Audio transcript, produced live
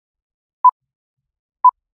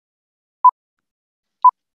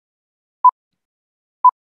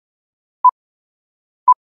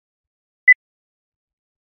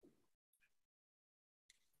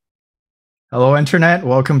Hello, Internet.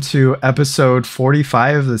 Welcome to episode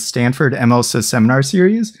 45 of the Stanford MLSys seminar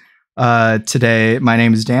series. Today, my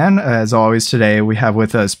name is Dan. As always, today we have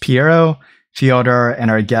with us Piero, Fyodor,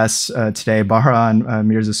 and our guests today, Baharan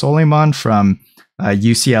Mirzasoleiman from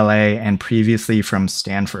UCLA and previously from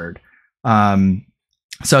Stanford.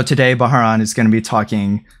 So today, Baharan is going to be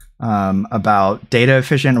talking about data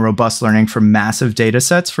efficient and robust learning for massive data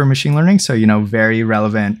sets for machine learning. So, very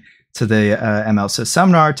relevant to the MLSys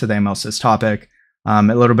seminar, to the MLSys topic. A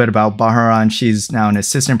little bit about Baharan. She's now an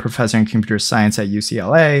assistant professor in computer science at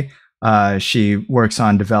UCLA. She works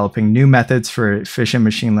on developing new methods for efficient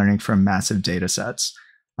machine learning from massive data sets.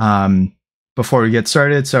 Before we get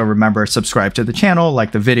started, so remember, subscribe to the channel,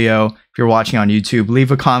 like the video. If you're watching on YouTube, leave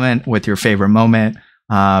a comment with your favorite moment.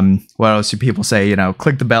 What else do people say?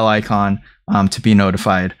 Click the bell icon to be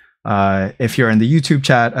notified. If you're in the YouTube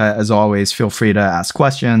chat, as always, feel free to ask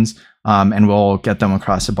questions, and we'll get them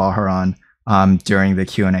across to Baharan during the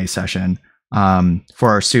Q&A session. For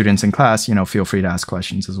our students in class, feel free to ask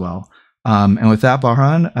questions as well. And with that,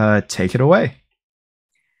 Baharan, take it away.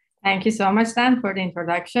 Thank you so much, Dan, for the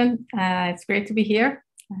introduction. It's great to be here.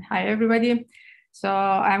 Hi, everybody. So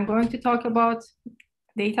I'm going to talk about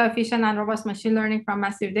data efficient and robust machine learning from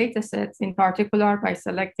massive data sets, in particular by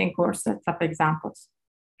selecting core sets of examples.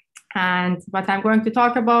 And what I'm going to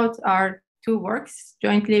talk about are two works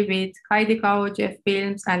jointly with Heidi Kao, Jeff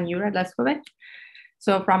Bilms, and Yura Leskovec,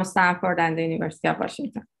 so from Stanford and the University of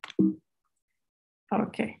Washington.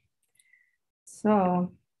 Okay,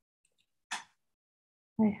 so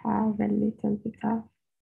I have a little bit of,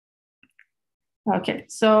 okay,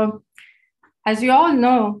 so as you all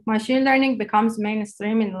know, machine learning becomes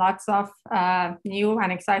mainstream in lots of new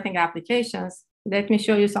and exciting applications. Let me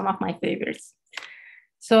show you some of my favorites.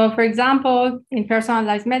 So for example, in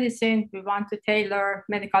personalized medicine, we want to tailor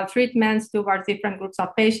medical treatments towards different groups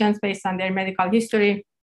of patients based on their medical history.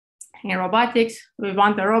 In robotics, we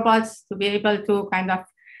want the robots to be able to kind of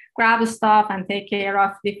grab stuff and take care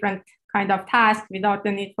of different kind of tasks without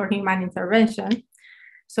the need for human intervention.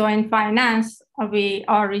 So in finance, we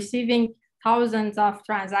are receiving thousands of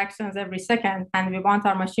transactions every second, and we want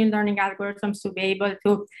our machine learning algorithms to be able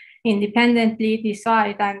to independently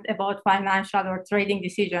decide about financial or trading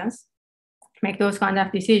decisions, make those kind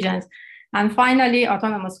of decisions. And finally,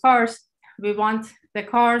 autonomous cars. We want the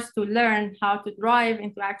cars to learn how to drive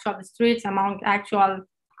into actual streets among actual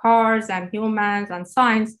cars and humans and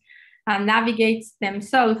signs and navigate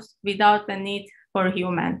themselves without the need for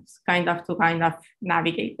humans to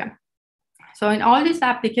navigate them. So in all these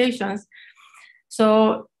applications,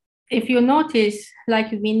 so if you notice,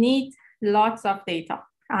 we need lots of data.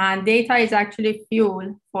 And data is actually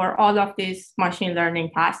fuel for all of these machine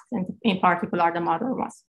learning tasks, and in particular, the model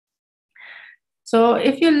ones. So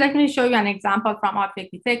if you let me show you an example from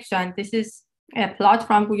object detection, this is a plot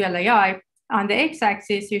from Google AI. On the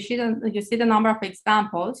x-axis, you see the number of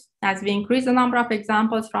examples. As we increase the number of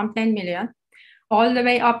examples from 10 million all the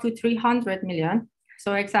way up to 300 million,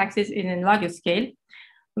 so x-axis is in log scale,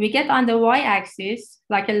 we get on the y-axis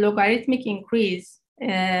like a logarithmic increase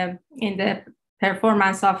in the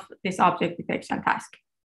performance of this object detection task.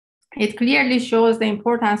 It clearly shows the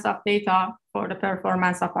importance of data for the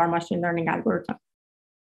performance of our machine learning algorithm.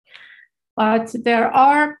 But there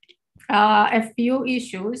are a few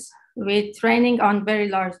issues with training on very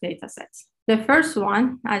large data sets. The first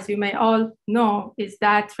one, as you may all know, is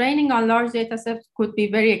that training on large data sets could be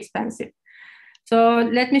very expensive. So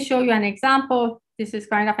let me show you an example. This is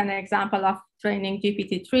kind of an example of training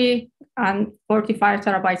GPT-3 on 45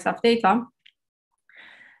 terabytes of data.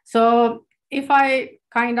 So if I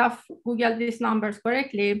kind of Google these numbers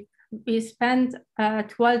correctly, we spent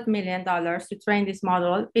 $12 million to train this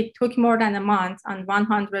model. It took more than a month on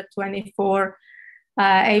 124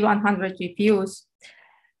 A100 GPUs.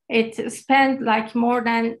 It spent more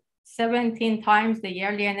than 17 times the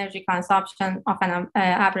yearly energy consumption of an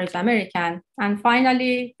average American. And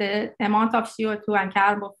finally, the amount of CO2 and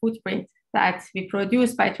carbon footprint that we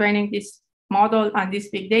produce by training this model on this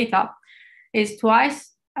big data is twice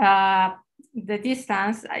the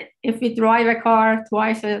distance if we drive a car,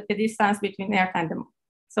 twice the distance between Earth and the Moon.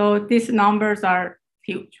 So these numbers are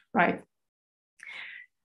huge, right?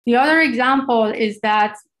 The other example is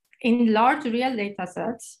that in large real data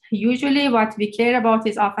sets, usually what we care about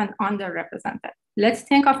is often underrepresented. Let's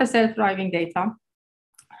think of a self-driving data.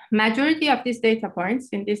 Majority of these data points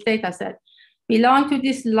in this data set belong to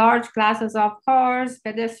these large classes of cars,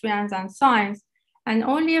 pedestrians, and signs. And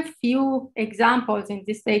only a few examples in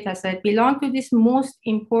this data set belong to this most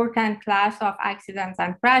important class of accidents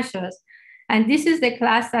and crashes. And this is the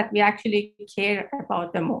class that we actually care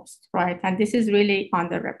about the most, right? And this is really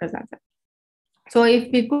underrepresented. So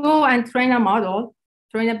if we go and train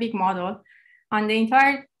a big model on the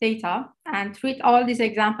entire data and treat all these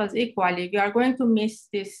examples equally, we are going to miss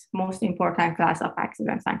this most important class of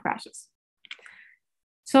accidents and crashes.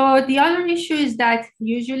 So the other issue is that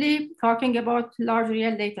usually talking about large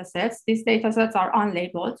real data sets, these data sets are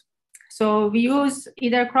unlabeled. So we use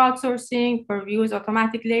either crowdsourcing or we use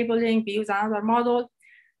automatic labeling, we use another model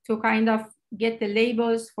to kind of get the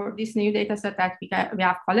labels for this new data set that we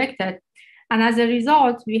have collected. And as a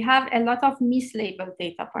result, we have a lot of mislabeled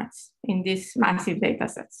data points in these massive data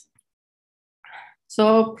sets.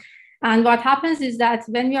 So, and what happens is that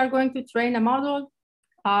when we are going to train a model,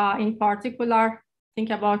 in particular, think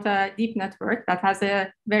about a deep network that has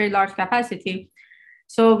a very large capacity.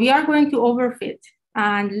 So we are going to overfit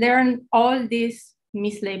and learn all these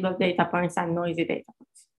mislabeled data points and noisy data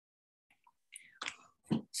points.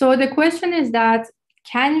 So the question is that,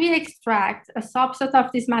 can we extract a subset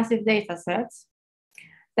of these massive data sets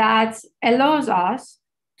that allows us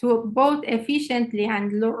to both efficiently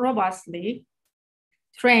and robustly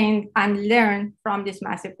train and learn from this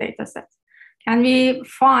massive data set? Can we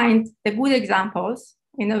find the good examples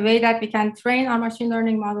in a way that we can train our machine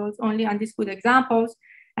learning models only on these good examples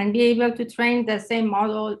and be able to train the same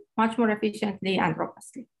model much more efficiently and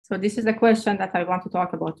robustly? So this is the question that I want to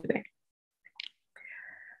talk about today.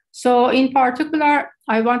 So in particular,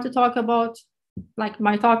 I want to talk about, like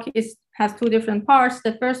my talk has two different parts.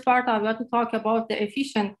 The first part, I want to talk about the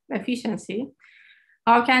efficiency.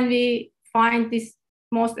 How can we find these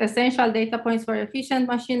most essential data points for efficient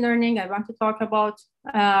machine learning? I want to talk about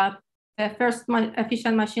the first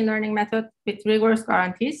efficient machine learning method with rigorous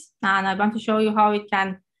guarantees. And I want to show you how it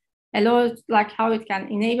can how it can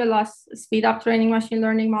enable us speed up training machine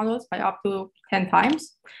learning models by up to 10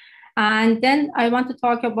 times. And then I want to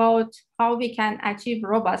talk about how we can achieve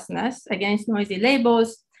robustness against noisy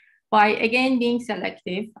labels by, again, being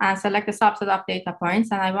selective and select a subset of data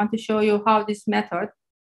points. And I want to show you how this method,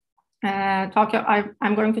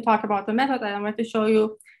 I'm going to talk about the method, and I'm going to show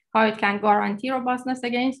you how it can guarantee robustness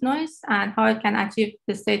against noise and how it can achieve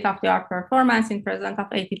the state-of-the-art performance in presence of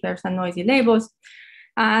 80% noisy labels.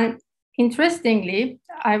 And interestingly,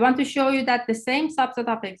 I want to show you that the same subset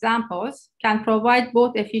of examples can provide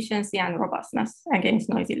both efficiency and robustness against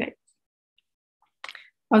noisy labels.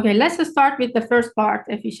 Okay, let's start with the first part,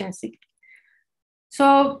 efficiency.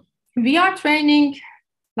 So we are training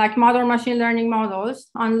like modern machine learning models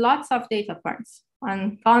on lots of data points,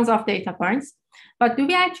 on tons of data points. But do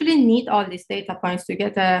we actually need all these data points to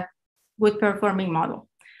get a good performing model?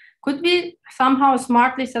 Could we somehow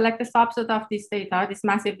smartly select a subset of this data, these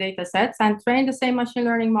massive data sets, and train the same machine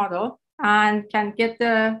learning model and can get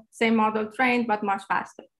the same model trained, but much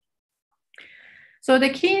faster? So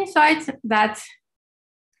the key insight that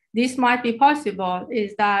this might be possible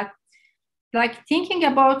is that, like, thinking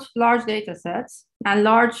about large data sets and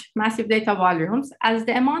large massive data volumes, as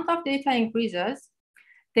the amount of data increases,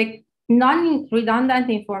 the non-redundant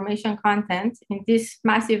information content in this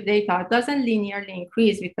massive data doesn't linearly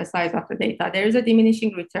increase with the size of the data. There is a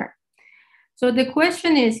diminishing return. So the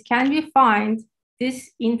question is, can we find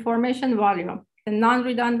this information volume, the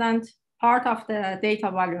non-redundant part of the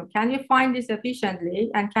data volume? Can we find this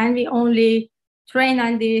efficiently? And can we only train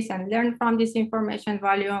on this and learn from this information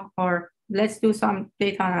volume, or let's do some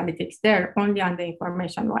data analytics there only on the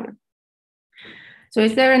information volume? So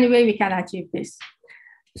is there any way we can achieve this?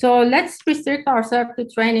 So let's restrict ourselves to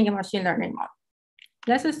training a machine learning model.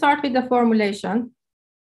 Let's start with the formulation.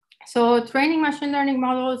 So training machine learning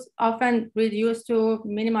models often reduce to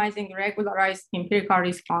minimizing regularized empirical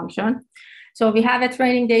risk function. So we have a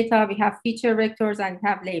training data, we have feature vectors, and we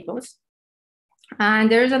have labels. And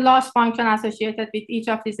there is a loss function associated with each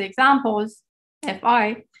of these examples,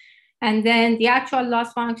 fi. And then the actual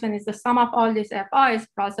loss function is the sum of all these fi's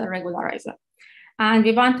plus a regularizer. And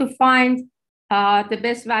we want to find the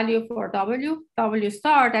best value for W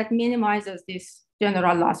star that minimizes this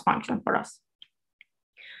general loss function for us.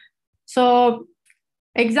 So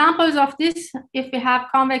examples of this, if we have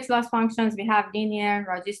convex loss functions, we have linear,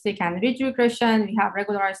 logistic, and ridge regression. We have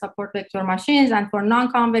regularized support vector machines. And for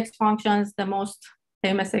non-convex functions, the most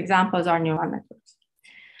famous examples are neural networks.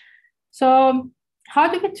 So how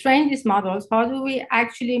do we train these models? How do we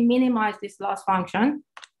actually minimize this loss function?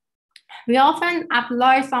 We often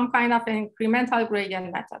apply some kind of incremental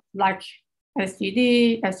gradient method, like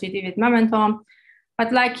SGD with momentum.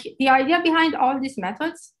 But like the idea behind all these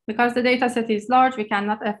methods, because the data set is large, we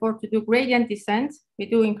cannot afford to do gradient descent. We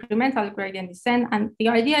do incremental gradient descent. And the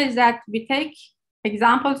idea is that we take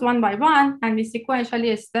examples one by one, and we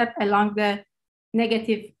sequentially step along the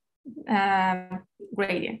negative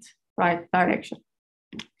gradient, right, direction.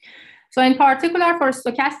 So in particular for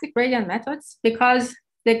stochastic gradient methods, because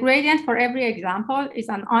the gradient for every example is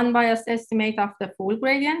an unbiased estimate of the full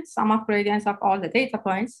gradient, sum of gradients of all the data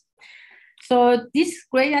points. So this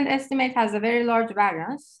gradient estimate has a very large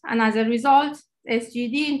variance. And as a result,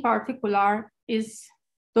 SGD in particular is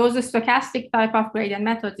those stochastic type of gradient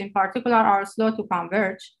methods in particular are slow to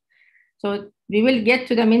converge. So we will get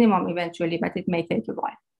to the minimum eventually, but it may take a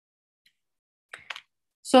while.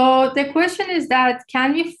 So the question is that,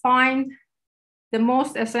 can we find the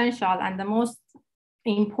most essential and the most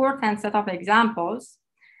important set of examples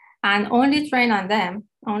and only train on them,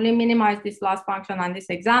 only minimize this loss function on these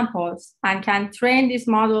examples, and can train these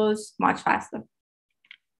models much faster?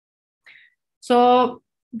 So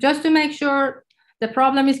just to make sure the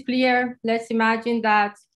problem is clear, let's imagine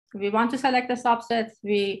that we want to select a subset.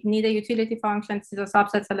 We need a utility function. This is a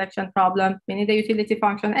subset selection problem. We need a utility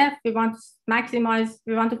function F. We want to maximize,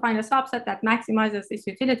 we want to find a subset that maximizes this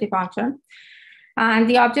utility function. And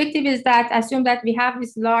the objective is that, assume that we have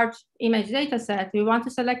this large image data set. We want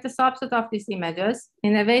to select a subset of these images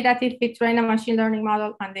in a way that if we train a machine learning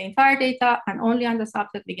model on the entire data and only on the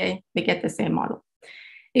subset, we get the same model.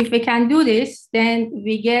 If we can do this, then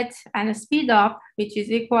we get a speed up, which is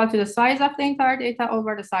equal to the size of the entire data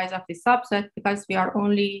over the size of the subset, because we are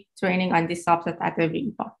only training on this subset at every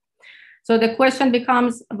input. So the question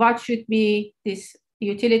becomes, what should be this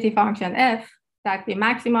utility function F that we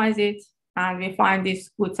maximize it and we find this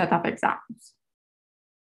good set of examples?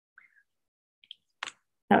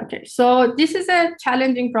 Okay, so this is a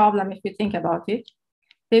challenging problem if you think about it,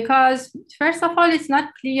 because first of all, it's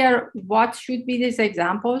not clear what should be these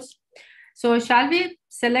examples. So shall we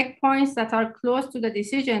select points that are close to the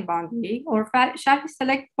decision boundary, or shall we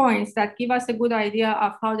select points that give us a good idea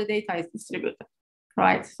of how the data is distributed,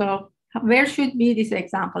 right? So where should be these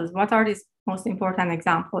examples? What are these most important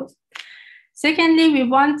examples? Secondly, we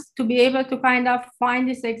want to be able to kind of find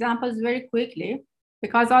these examples very quickly,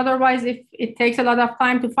 because otherwise, if it takes a lot of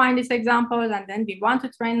time to find these examples and then we want to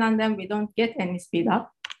train on them, we don't get any speed up.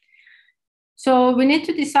 So we need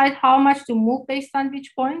to decide how much to move based on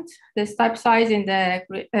which point, the step size in the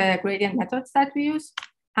gradient methods that we use.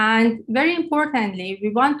 And very importantly, we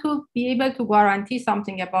want to be able to guarantee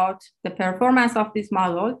something about the performance of this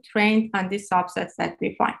model trained on these subsets that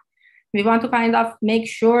we find. We want to kind of make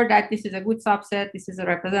sure that this is a good subset, this is a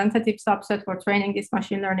representative subset for training this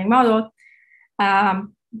machine learning model.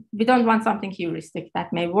 We don't want something heuristic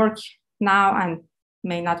that may work now and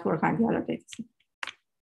may not work on the other data set.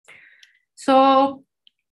 So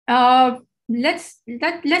let's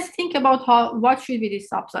think about what should be this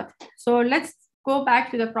subset. So let's go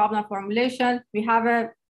back to the problem formulation. We have a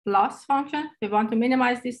loss function. We want to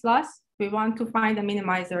minimize this loss. We want to find a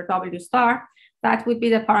minimizer W star. That would be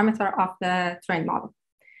the parameter of the trained model.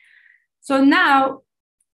 So now,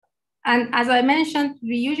 and as I mentioned,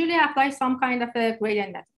 we usually apply some kind of a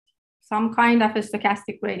gradient method, some kind of a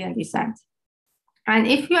stochastic gradient descent. And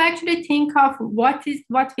if you actually think of what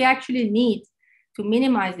we actually need to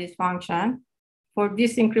minimize this function for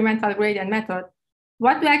this incremental gradient method,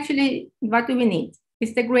 what do we need?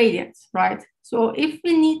 It's the gradients, right? So if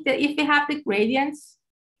we have the gradients,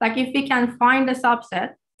 like if we can find a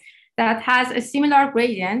subset that has a similar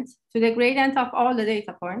gradient to the gradient of all the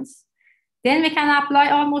data points, then we can apply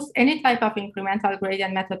almost any type of incremental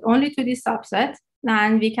gradient method only to this subset,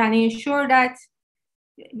 and we can ensure that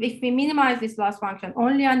if we minimize this loss function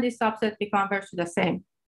only on this subset, we converge to the same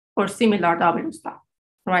or similar W star,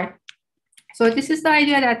 right? So this is the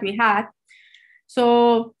idea that we had.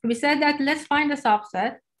 So we said that let's find a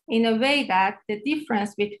subset in a way that the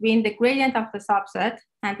difference between the gradient of the subset,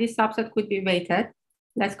 and this subset could be weighted,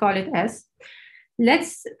 let's call it S.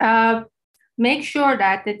 Let's make sure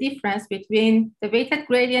that the difference between the weighted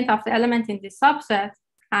gradient of the element in this subset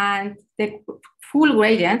and the full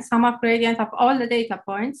gradient, sum of gradient of all the data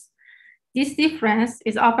points, this difference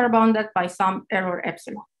is upper bounded by some error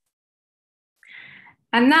epsilon.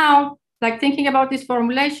 And now, like thinking about this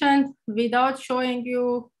formulation, without showing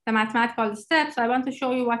you the mathematical steps, I want to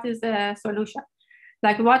show you what is the solution.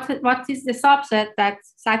 Like what is the subset that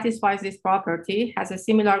satisfies this property, has a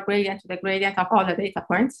similar gradient to the gradient of all the data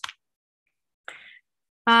points?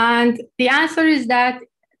 And the answer is that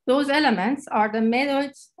those elements are the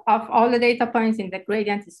methods of all the data points in the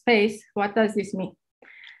gradient space. What does this mean?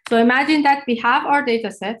 So imagine that we have our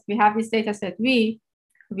data set, we have this data set V,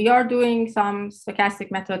 we are doing some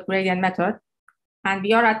stochastic method, gradient method, and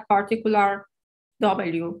we are at particular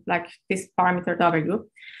W, like this parameter W.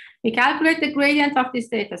 We calculate the gradient of this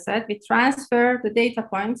data set, we transfer the data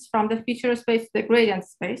points from the feature space to the gradient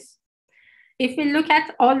space. If we look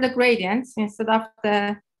at all the gradients instead of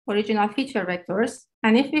the original feature vectors.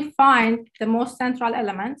 And if we find the most central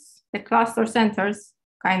elements, the cluster centers,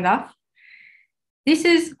 kind of, this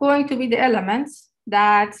is going to be the elements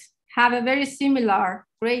that have a very similar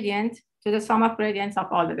gradient to the sum of gradients of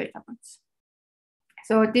all the data points.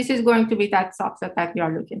 So this is going to be that subset that we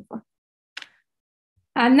are looking for.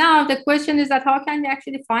 And now the question is that how can we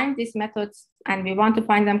actually find these methods? And we want to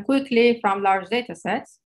find them quickly from large data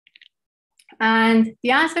sets. And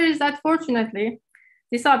the answer is that fortunately,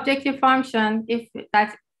 this objective function, if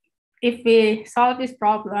we solve this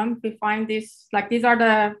problem, we find this, like these are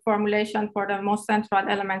the formulation for the most central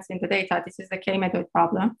elements in the data. This is the K-method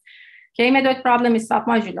problem. K-method problem is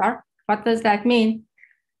submodular. What does that mean?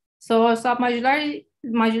 So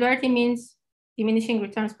submodularity means diminishing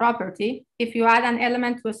returns property. If you add an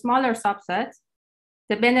element to a smaller subset,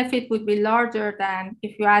 the benefit would be larger than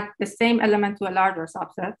if you add the same element to a larger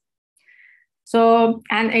subset. So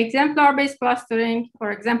an exemplar-based clustering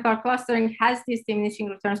or exemplar clustering has this diminishing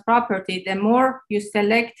returns property. The more you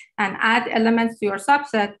select and add elements to your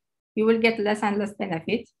subset, you will get less and less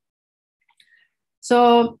benefit.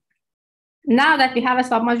 So now that we have a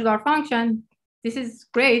submodular function, this is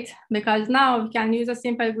great because now we can use a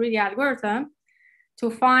simple greedy algorithm to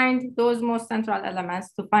find those most central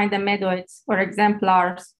elements, to find the medoids or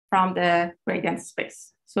exemplars from the gradient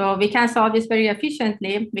space. So we can solve this very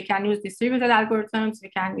efficiently. We can use distributed algorithms, we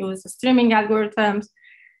can use streaming algorithms,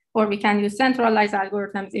 or we can use centralized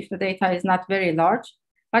algorithms if the data is not very large.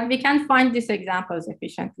 But we can find these examples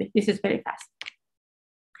efficiently. This is very fast.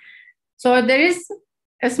 So there is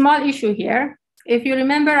a small issue here. If you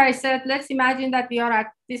remember, I said, let's imagine that we are at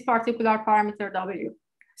this particular parameter W.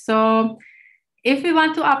 So if we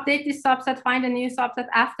want to update this subset, find a new subset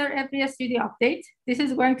after every studio update, this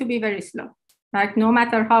is going to be very slow. Like no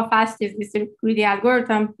matter how fast is this greedy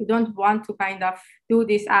algorithm, you don't want to kind of do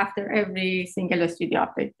this after every single studio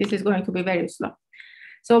update. This is going to be very slow.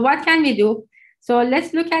 So what can we do? So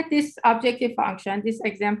let's look at this objective function, this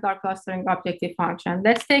exemplar clustering objective function.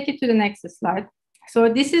 Let's take it to the next slide. So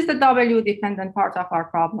this is the W dependent part of our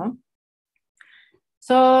problem.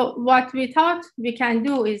 So what we thought we can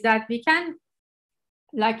do is that we can,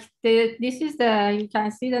 like this is the, you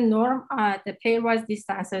can see the norm, the pairwise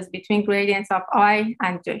distances between gradients of I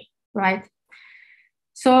and J, right?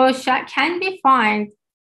 So can we find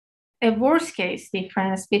a worst case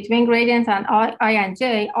difference between gradients and I and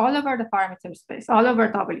J all over the parameter space, all over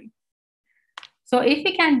W? So if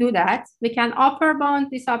we can do that, we can upper bound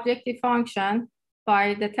this objective function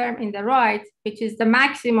by the term in the right, which is the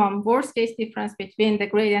maximum worst case difference between the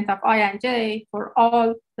gradient of I and J for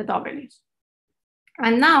all the W's.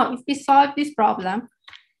 And now if we solve this problem,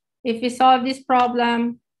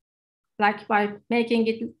 like by making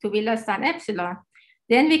it to be less than epsilon,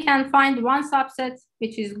 then we can find one subset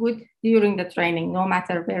which is good during the training, no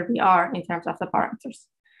matter where we are in terms of the parameters.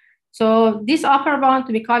 So this upper bound,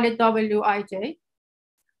 we call it Wij.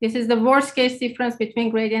 This is the worst case difference between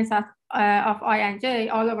gradients of I and J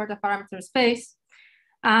all over the parameter space.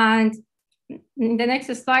 And in the next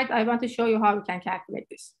slide, I want to show you how we can calculate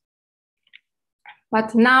this.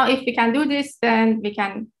 But now if we can do this, then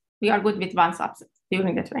we are good with one subset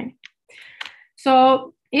during the training.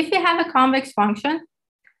 So if we have a convex function,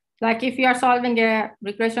 like if you are solving a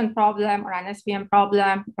regression problem or an SVM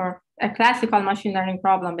problem or a classical machine learning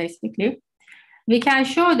problem, basically, we can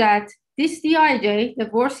show that this Dij, the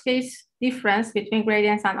worst case difference between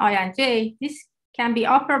gradients and I and J, this can be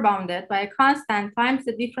upper bounded by a constant times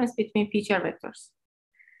the difference between feature vectors.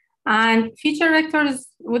 And feature vectors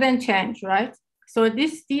wouldn't change, right? So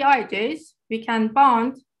these Dijs, we can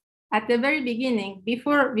bound at the very beginning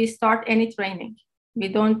before we start any training. We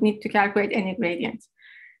don't need to calculate any gradients.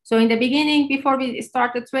 So in the beginning, before we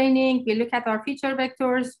start the training, we look at our feature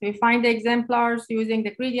vectors, we find the exemplars using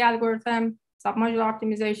the greedy algorithm, submodular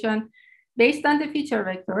optimization, based on the feature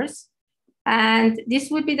vectors. And this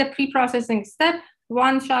would be the pre-processing step,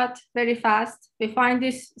 one shot, very fast. We find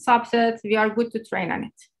this subset, we are good to train on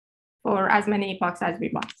it for as many epochs as we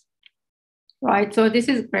want, right? So this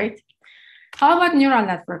is great. How about neural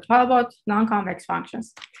networks? How about non-convex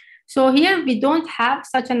functions? So here we don't have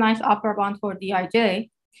such a nice upper bound for Dij,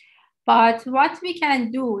 but what we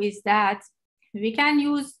can do is that we can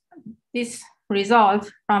use this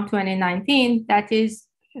result from 2019 that is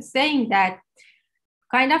saying that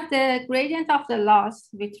kind of the gradient of the loss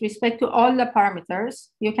with respect to all the parameters,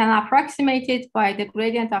 you can approximate it by the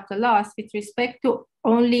gradient of the loss with respect to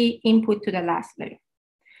only input to the last layer.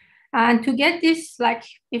 And to get this, like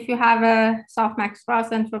if you have a softmax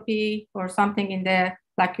cross entropy or something in the,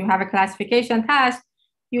 like you have a classification task,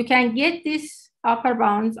 you can get this upper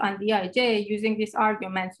bounds on Dij using these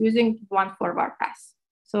arguments, using one forward pass.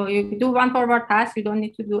 So you do one forward pass, you don't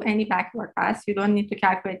need to do any backward pass. You don't need to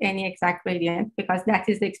calculate any exact gradient because that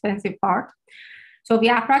is the expensive part. So we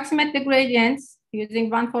approximate the gradients using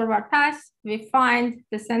one forward pass. We find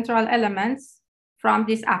the central elements from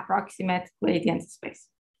this approximate gradient space.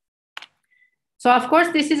 So of course,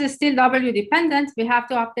 this is still W dependent. We have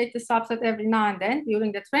to update the subset every now and then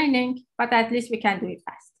during the training, but at least we can do it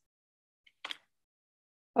fast.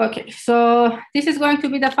 Okay, so this is going to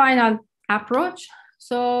be the final approach.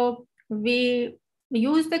 So we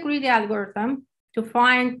use the greedy algorithm to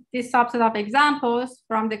find this subset of examples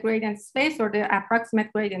from the gradient space or the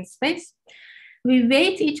approximate gradient space. We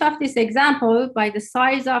weight each of these examples by the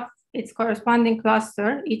size of its corresponding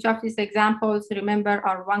cluster. Each of these examples, remember,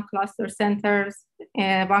 are one cluster center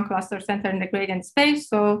in the gradient space.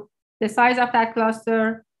 So the size of that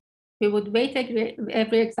cluster, we would weight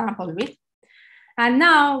every example with. And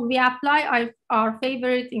now we apply our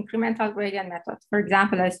favorite incremental gradient method, for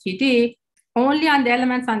example, SGD, only on the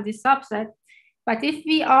elements on this subset. But if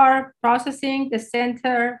we are processing the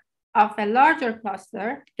center of a larger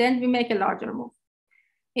cluster, then we make a larger move.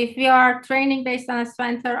 If we are training based on a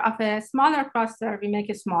center of a smaller cluster, we make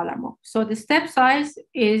a smaller move. So the step size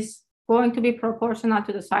is going to be proportional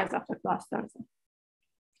to the size of the cluster.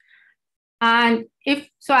 And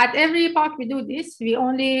so at every epoch we do this, we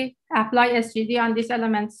only apply SGD on these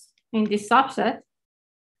elements in this subset.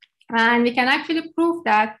 And we can actually prove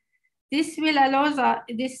that this allows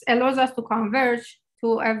us to converge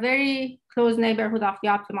to a very close neighborhood of the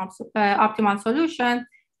optimal solution.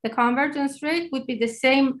 The convergence rate would be the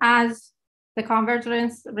same as the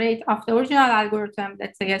convergence rate of the original algorithm,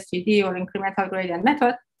 let's say SGD or incremental gradient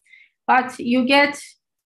method, but you get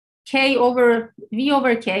K over V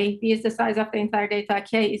over K. V is the size of the entire data.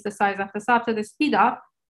 K is the size of the subset, the speed up,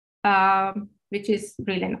 which is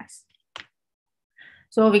really nice.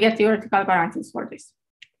 So we get theoretical guarantees for this.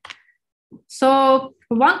 So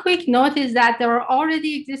one quick note is that there are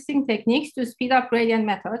already existing techniques to speed up gradient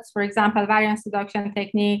methods. For example, variance reduction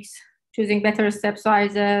techniques, choosing better step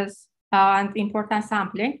sizes, and important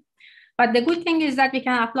sampling. But the good thing is that we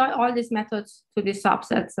can apply all these methods to these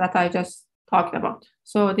subsets that I just talked about.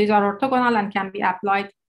 So these are orthogonal and can be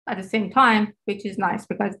applied at the same time, which is nice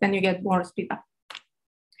because then you get more speed up.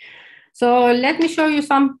 So let me show you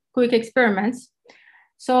some quick experiments.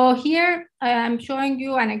 So here I'm showing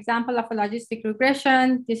you an example of a logistic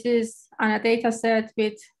regression. This is on a data set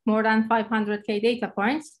with more than 500K data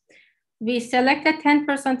points. We selected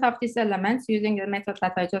 10% of these elements using the method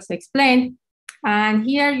that I just explained. And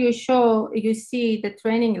here you see the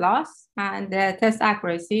training loss and the test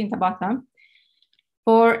accuracy in the bottom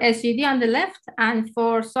for SGD on the left and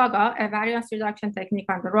for SOGA, a variance reduction technique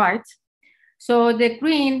on the right. So the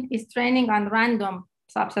green is training on random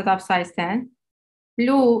subset of size 10.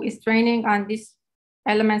 Blue is training on these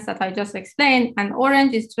elements that I just explained, and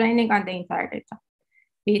orange is training on the entire data,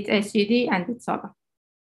 with SGD and with SOGA.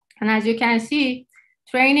 And as you can see,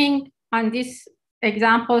 training on these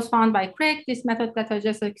examples found by Craig, this method that I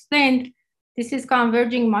just explained, this is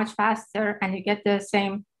converging much faster and you get the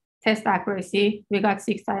same test accuracy. We got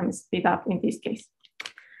 6 times speed up in this case.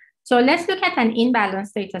 So let's look at an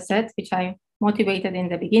imbalanced data set, which I motivated in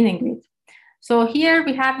the beginning with. So here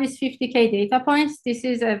we have these 50K data points. This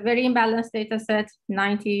is a very imbalanced data set,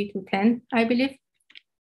 90 to 10, I believe.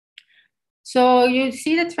 So you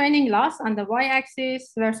see the training loss on the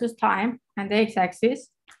y-axis versus time and the x-axis.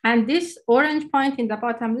 And this orange point in the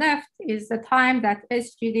bottom left is the time that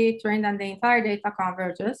SGD trained on the entire data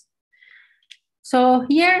converges. So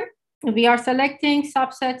here we are selecting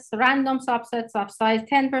subsets, random subsets of size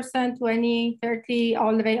 10%, 20, 30,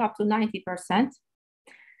 all the way up to 90%.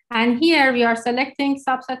 And here we are selecting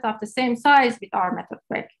subsets of the same size with our method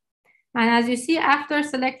break. And as you see, after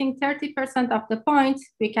selecting 30% of the points,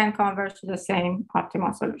 we can converge to the same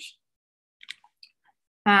optimal solution.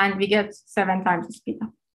 And we get 7 times the speed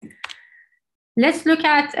up. Let's look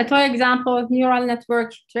at a toy example, neural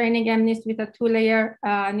network training MNIST with a 2-layer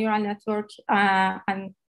neural network.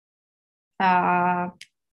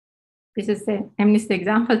 This is the MNIST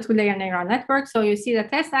example, 2-layer neural network. So you see the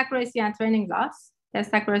test accuracy and training loss.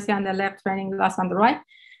 Test accuracy on the left, training loss on the right.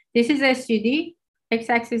 This is SGD.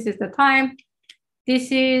 X-axis is the time.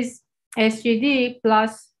 This is SGD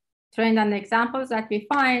plus trained on the examples that we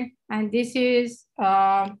find. And this is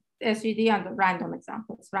SGD on the random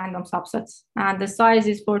examples, random subsets. And the size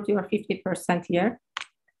is 40 or 50% here.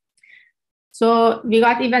 So we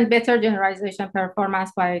got even better generalization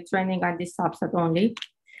performance by training on this subset only.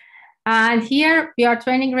 And here we are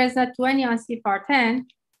training ResNet 20 on CFAR10.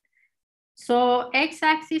 So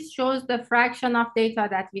x-axis shows the fraction of data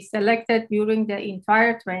that we selected during the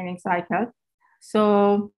entire training cycle.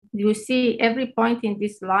 So you see every point in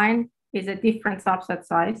this line is a different subset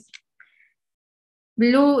size.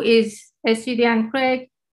 Blue is SGD and Craig,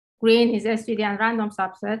 green is SGD and random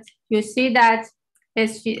subset. You see that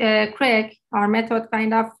Craig, our method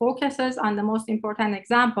kind of focuses on the most important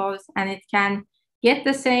examples, and it can get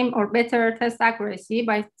the same or better test accuracy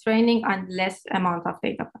by training on less amount of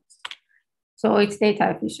data points. So it's data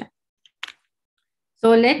efficient.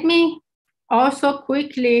 So let me also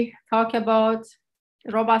quickly talk about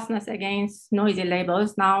robustness against noisy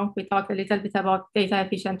labels. Now we talked a little bit about data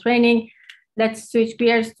efficient training. Let's switch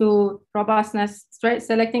gears to robustness,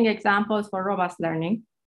 selecting examples for robust learning.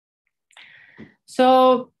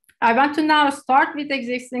 So I want to now start with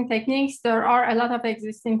existing techniques. There are a lot of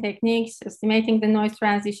existing techniques: estimating the noise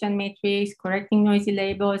transition matrix, correcting noisy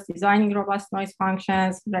labels, designing robust noise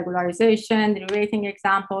functions, regularization, derivating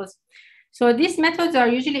examples. So these methods are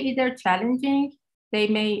usually either challenging, they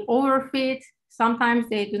may overfit, sometimes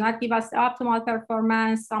they do not give us the optimal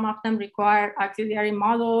performance, some of them require auxiliary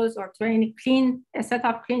models or training a set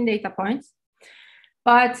of clean data points.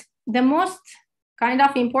 But the most kind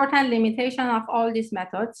of important limitation of all these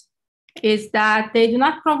methods is that they do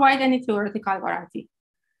not provide any theoretical guarantee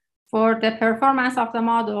for the performance of the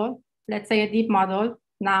model, let's say a deep model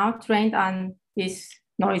now trained on these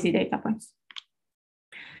noisy data points.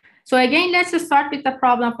 So again, let's start with the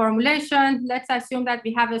problem formulation. Let's assume that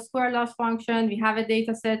we have a square loss function, we have a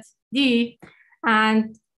data set D,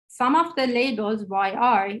 and some of the labels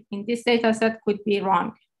yi in this data set could be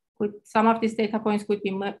wrong. Some of these data points could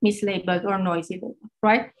be mislabeled or noisy data,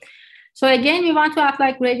 right? So again, we want to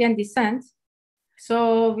apply gradient descent.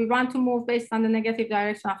 So we want to move based on the negative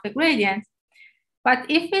direction of the gradient. But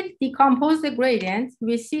if we decompose the gradient,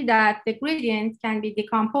 we see that the gradient can be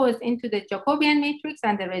decomposed into the Jacobian matrix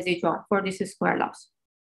and the residual for this square loss.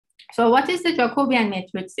 So what is the Jacobian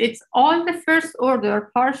matrix? It's all the first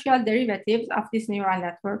order partial derivatives of this neural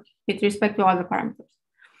network with respect to all the parameters.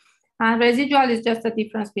 And residual is just the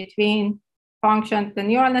difference between function, the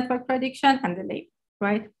neural network prediction, and the label,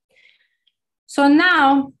 right? So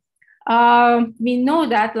now we know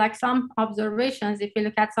that, like some observations, if you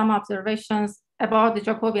look at some observations about the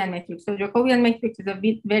Jacobian matrix. So Jacobian matrix is a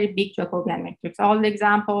very big Jacobian matrix. All the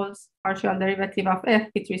examples, partial derivative of f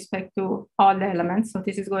with respect to all the elements. So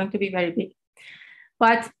this is going to be very big.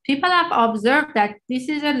 But people have observed that this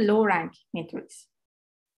is a low rank matrix.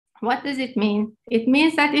 What does it mean? It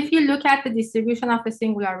means that if you look at the distribution of the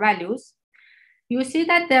singular values, you see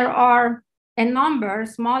that there are a number,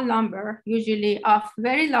 small number, usually of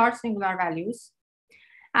very large singular values,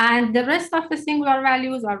 and the rest of the singular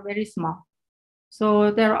values are very small.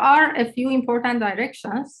 So there are a few important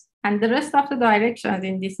directions, and the rest of the directions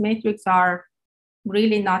in this matrix are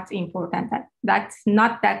really not important. That's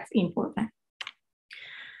not that important.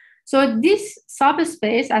 So this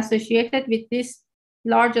subspace associated with this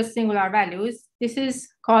largest singular values, this is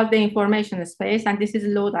called the information space, and this is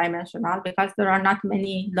low dimensional because there are not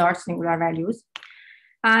many large singular values.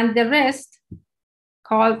 And the rest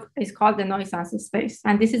is called the nuisance space.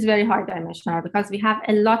 And this is very high dimensional because we have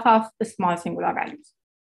a lot of small singular values.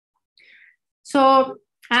 So,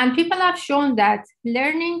 and people have shown that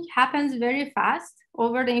learning happens very fast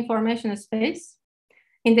over the information space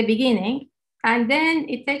in the beginning. And then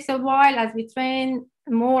it takes a while as we train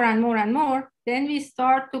more and more and more, then we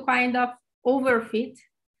start to kind of overfit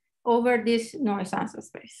over this nuisance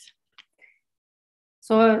space.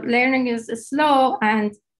 So learning is slow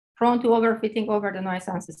and prone to overfitting over the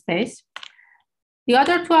nuisance space. The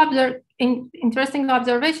other two interesting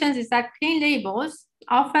observations is that clean labels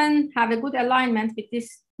often have a good alignment with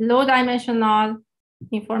this low dimensional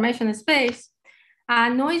information space,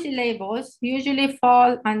 and noisy labels usually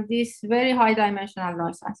fall on this very high dimensional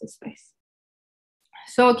nuisance space.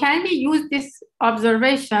 So can we use these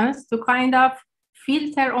observations to kind of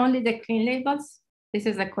filter only the clean labels? This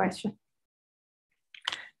is a question.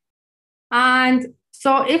 And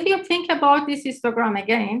so if you think about this histogram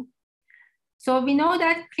again, so we know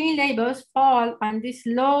that clean labels fall on this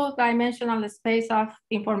low dimensional space of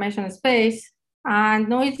information space, and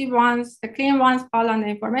noisy ones, the clean ones fall on the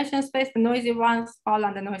information space, the noisy ones fall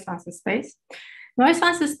on the nuisance space.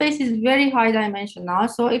 Nuisance space is very high dimensional.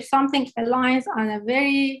 So if something aligns on a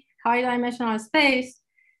very high dimensional space,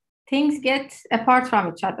 things get apart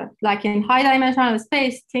from each other. Like in high dimensional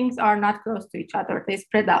space, things are not close to each other, they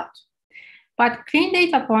spread out. But clean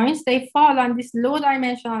data points, they fall on this low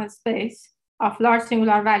dimensional space of large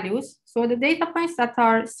singular values. So the data points that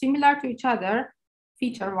are similar to each other,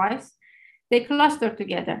 feature-wise, they cluster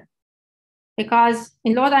together. Because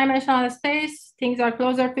in low dimensional space, things are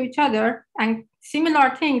closer to each other and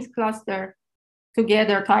similar things cluster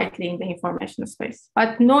together tightly in the information space,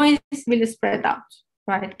 but noise will spread out,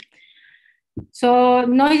 right? So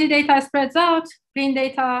noisy data spreads out, clean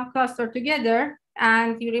data cluster together,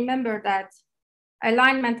 and you remember that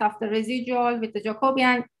alignment of the residual with the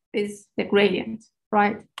Jacobian is the gradient,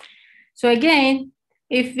 right? So again,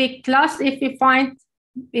 if we transfer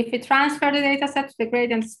the data set to the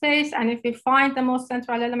gradient space, and if we find the most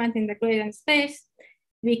central element in the gradient space,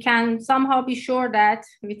 we can somehow be sure that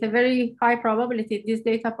with a very high probability, these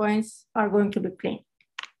data points are going to be clean.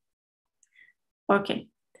 Okay.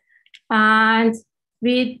 And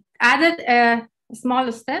we added a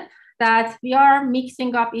small step that we are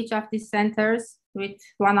mixing up each of these centers with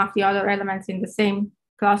one of the other elements in the same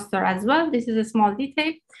cluster as well. This is a small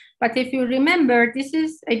detail. But if you remember, this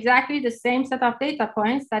is exactly the same set of data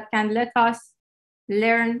points that can let us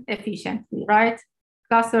learn efficiently, right?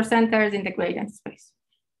 Cluster centers in the gradient space.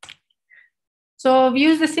 So we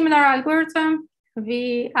use a similar algorithm.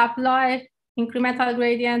 We apply incremental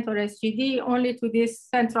gradient or SGD only to these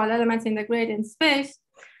central elements in the gradient space.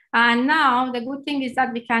 And now the good thing is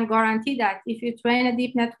that we can guarantee that if you train a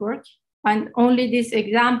deep network on only these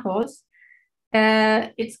examples,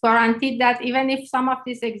 it's guaranteed that even if some of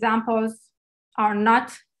these examples are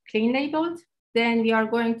not clean labeled, then we are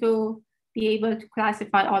going to be able to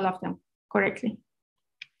classify all of them correctly.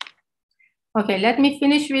 Okay, let me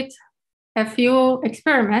finish with a few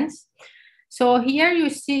experiments. So here you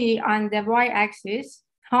see on the y-axis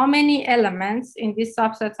how many elements in these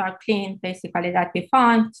subsets are clean, basically, that we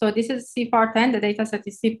found. So this is CFAR10, the data set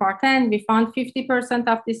is CFAR10. We found 50%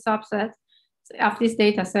 of this subset, of this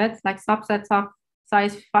data set, like subsets of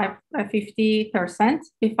size 50%,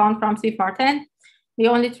 we found from CFAR10. We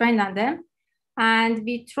only trained on them. And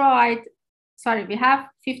we tried, we have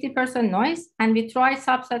 50% noise, and we tried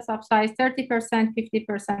subsets of size 30%,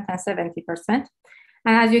 50%, and 70%.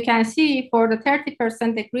 And as you can see, for the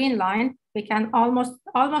 30%, the green line, we can almost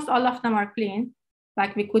all of them are clean.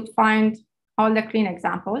 Like we could find all the clean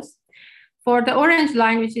examples. For the orange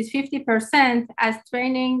line, which is 50%, as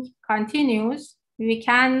training continues, we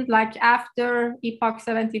can, like after epoch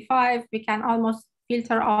 75, we can almost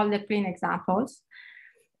filter all the clean examples.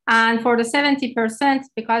 And for the 70%,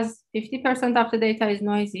 because 50% of the data is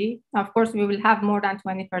noisy, of course, we will have more than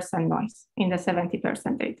 20% noise in the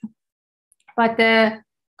 70% data. But the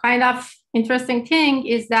kind of interesting thing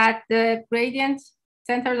is that the gradient,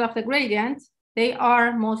 centers of the gradient, they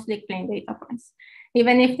are mostly clean data points.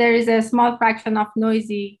 Even if there is a small fraction of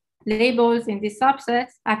noisy labels in this subset,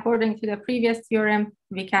 according to the previous theorem,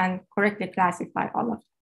 we can correctly classify all of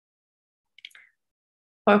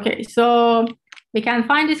them. Okay, so we can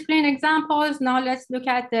find these clean examples. Now let's look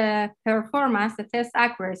at the performance, the test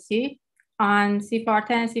accuracy. On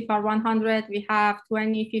CFAR10, CFAR100, we have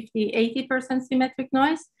 20, 50, 80% symmetric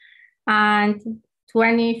noise, and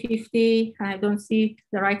 20, 50, I don't see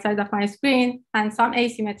the right side of my screen, and some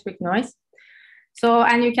asymmetric noise. So,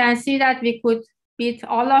 and you can see that we could beat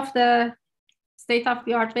all of the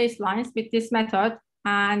state-of-the-art baselines with this method,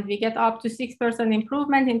 and we get up to 6%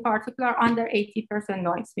 improvement, in particular under 80%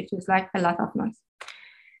 noise, which is like a lot of noise.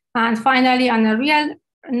 And finally, on a real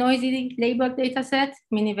noisy labeled data set,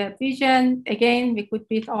 mini web vision, again, we could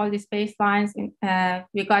beat all these baselines.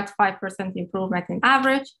 We got 5% improvement in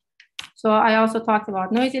average. So I also talked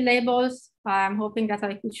about noisy labels. I'm hoping that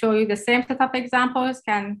I could show you the same set of examples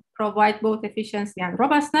can provide both efficiency and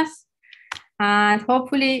robustness. And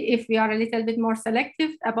hopefully, if we are a little bit more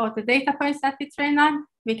selective about the data points that we train on,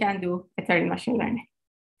 we can do better in machine learning.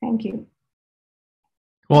 Thank you.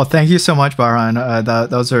 Well, thank you so much, Baharan.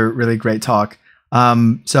 That was a really great talk.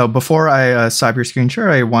 So before I stop your screen share,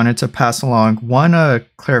 I wanted to pass along one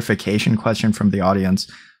clarification question from the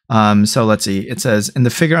audience. So let's see. It says, in the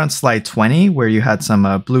figure on slide 20, where you had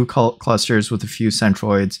some blue clusters with a few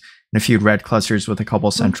centroids and a few red clusters with a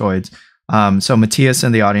couple centroids. So Matthias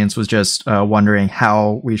in the audience was just wondering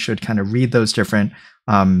how we should kind of read those different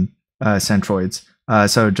centroids.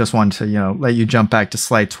 So just wanted to let you jump back to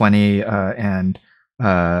slide 20 and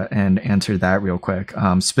answer that real quick.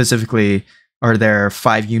 Specifically, are there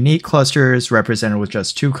 5 unique clusters represented with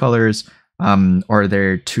just 2 colors, or are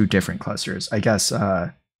there 2 different clusters? I guess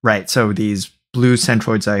right. So these blue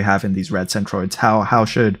centroids I have and these red centroids, how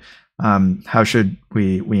should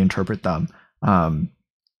we interpret them?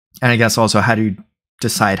 And I guess also, how do you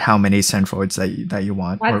decide how many centroids that you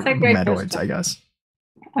want, That's or a great medoids, question. I guess?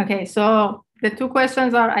 Okay, so the 2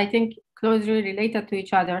 questions are, I think, closely related to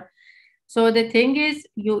each other. So the thing is,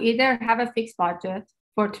 you either have a fixed budget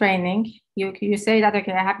for training. You say that,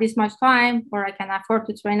 okay, I have this much time, or I can afford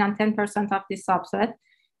to train on 10% of this subset.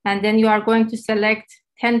 And then you are going to select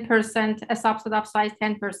 10%, a subset of size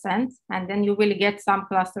 10%, and then you will get some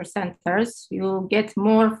cluster centers. You get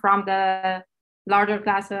more from the larger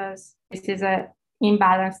classes. This is a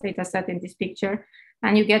imbalanced data set in this picture.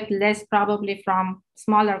 And you get less probably from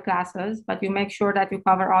smaller classes, but you make sure that you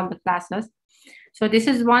cover all the classes. So this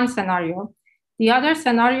is one scenario. The other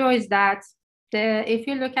scenario is that if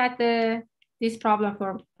you look at this problem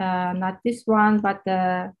for not this one, but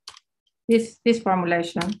this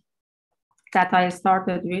formulation that I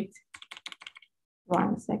started with.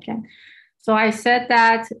 1 second. So I said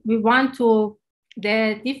that we want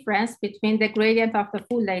the difference between the gradient of the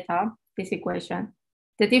full data, this equation,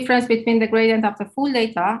 the difference between the gradient of the full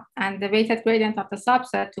data and the weighted gradient of the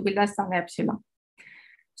subset to be less than epsilon.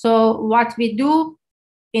 So what we do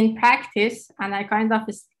in practice, and I kind of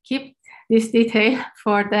skipped this detail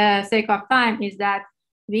for the sake of time, is that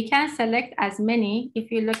we can select as many. If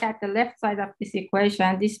you look at the left side of this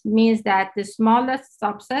equation, this means that the smallest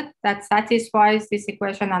subset that satisfies this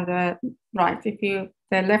equation on the right.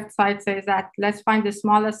 The left side says that let's find the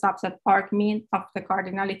smallest subset arc mean of the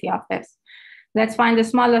cardinality of S. Let's find the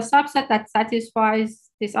smallest subset that satisfies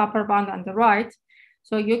this upper bound on the right.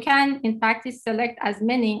 So you can, in practice, select as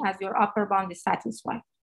many as your upper bound is satisfied,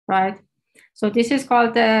 right? So this is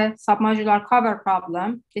called the submodular cover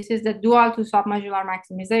problem. This is the dual to submodular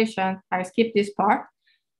maximization. I skipped this part,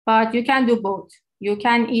 but you can do both. You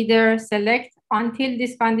can either select until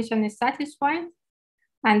this condition is satisfied,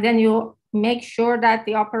 and then you make sure that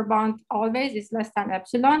the upper bound always is less than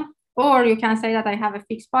epsilon, or you can say that I have a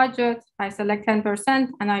fixed budget, I select 10%,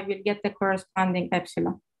 and I will get the corresponding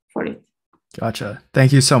epsilon for it. Gotcha.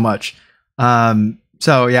 Thank you so much.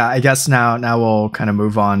 So yeah, I guess now we'll kind of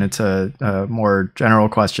move on into more general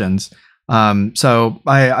questions. So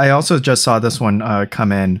I also just saw this one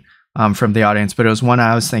come in from the audience, but it was one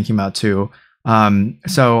I was thinking about too.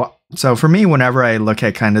 So for me, whenever I look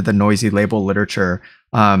at kind of the noisy label literature,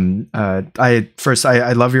 I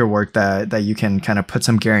love your work that you can kind of put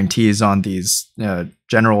some guarantees on these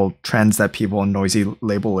general trends that people in noisy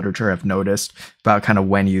label literature have noticed about kind of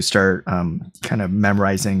when you start kind of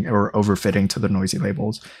memorizing or overfitting to the noisy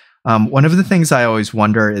labels. One of the things I always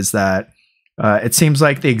wonder is that it seems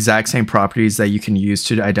like the exact same properties that you can use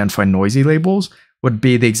to identify noisy labels would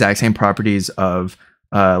be the exact same properties of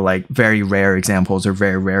like very rare examples or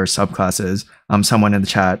very rare subclasses. Someone in the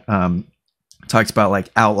chat talks about like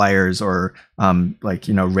outliers or like,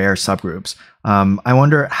 you know, rare subgroups. I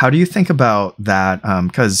wonder, how do you think about that?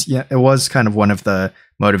 Because yeah, it was kind of one of the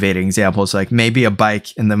motivating examples. Like maybe a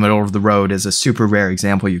bike in the middle of the road is a super rare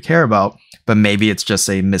example you care about, but maybe it's just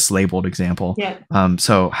a mislabeled example. Yeah.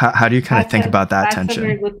 So how do you kind of think about that tension? That's a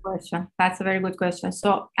very good question. That's a very good question.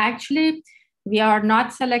 So actually, we are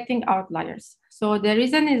not selecting outliers. So the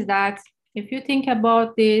reason is that if you think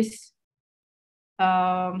about this,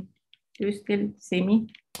 do you still see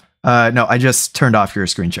me? No, I just turned off your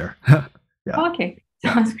screen share. Yeah. Okay,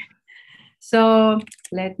 sounds good. So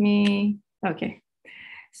let me, okay.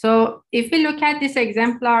 So if we look at this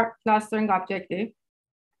exemplar clustering objective,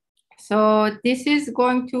 so this is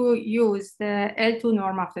going to use the L2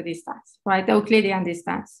 norm of the distance, right? The Euclidean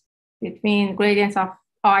distance between gradients of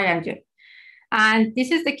I and J. And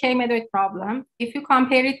this is the K-Medoid problem. If you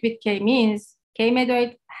compare it with K-means,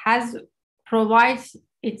 K-Medoid provides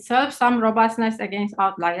itself some robustness against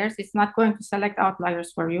outliers. It's not going to select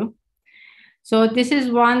outliers for you. So this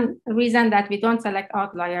is one reason that we don't select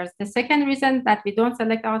outliers. The second reason that we don't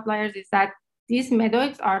select outliers is that these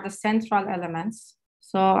medoids are the central elements.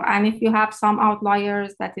 So, and if you have some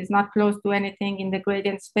outliers that is not close to anything in the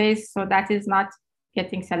gradient space, so that is not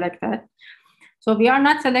getting selected. So we are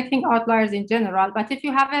not selecting outliers in general, but if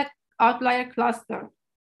you have an outlier cluster,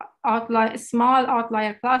 small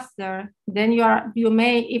outlier cluster, then you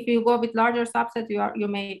may, if you go with larger subset, you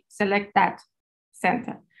may select that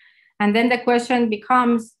center. And then the question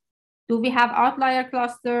becomes, do we have outlier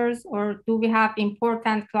clusters or do we have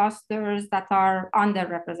important clusters that are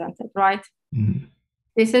underrepresented, right? Mm-hmm.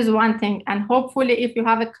 This is one thing. And hopefully if you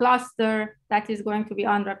have a cluster that is going to be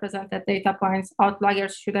unrepresented data points,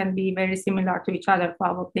 outliers shouldn't be very similar to each other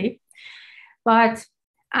probably. But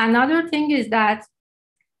another thing is that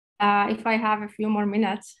if I have a few more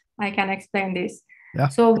minutes, I can explain this. Yeah.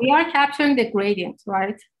 So we are capturing the gradient,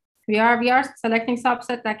 right? We are selecting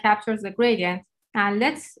subset that captures the gradient. And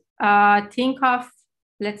let's think of,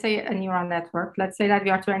 let's say, a neural network. Let's say that we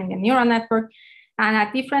are training a neural network. And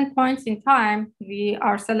at different points in time, we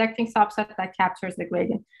are selecting subset that captures the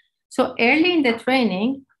gradient. So early in the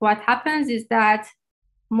training, what happens is that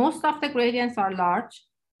most of the gradients are large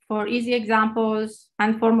for easy examples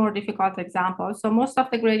and for more difficult examples. So most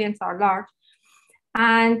of the gradients are large.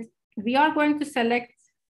 And we are going to select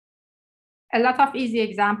a lot of easy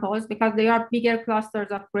examples because they are bigger clusters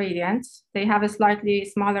of gradients. They have a slightly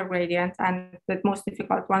smaller gradient, and the most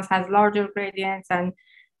difficult ones has larger gradients, and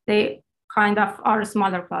they kind of are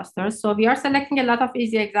smaller clusters. So we are selecting a lot of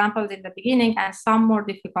easy examples in the beginning and some more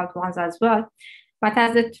difficult ones as well. But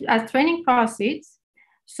as training proceeds,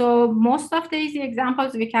 so most of the easy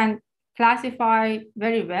examples we can classify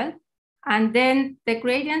very well. And then the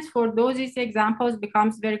gradients for those easy examples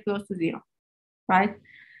becomes very close to zero, right?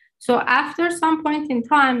 So after some point in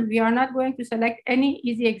time, we are not going to select any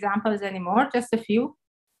easy examples anymore, just a few,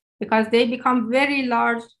 because they become very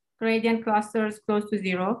large gradient clusters close to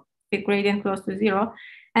zero, the gradient close to zero.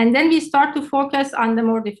 And then we start to focus on the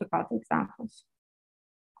more difficult examples.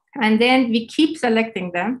 And then we keep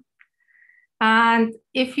selecting them. And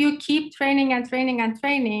if you keep training and training and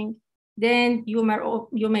training, then you may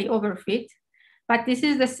overfit. But this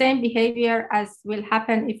is the same behavior as will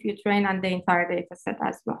happen if you train on the entire data set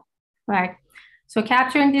as well, right? So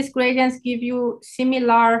capturing these gradients give you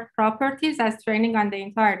similar properties as training on the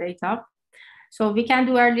entire data. So we can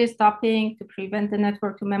do early stopping to prevent the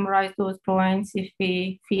network to memorize those points if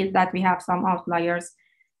we feel that we have some outliers.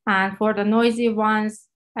 And for the noisy ones,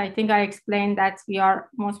 I think I explained that we are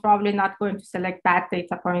most probably not going to select bad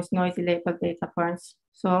data points, noisy labeled data points.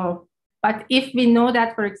 So, but if we know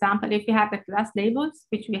that, for example, if we have the class labels,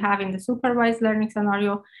 which we have in the supervised learning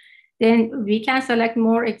scenario, then we can select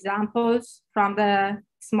more examples from the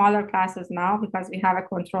smaller classes now because we have a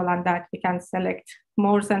control on that. We can select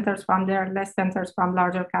more centers from there, less centers from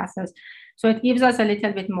larger classes. So it gives us a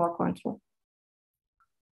little bit more control.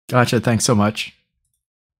 Gotcha. Thanks so much.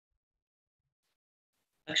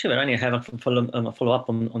 Actually, Varani, I have a follow-up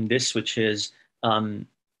on this, which is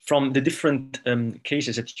from the different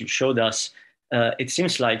cases that you showed us, it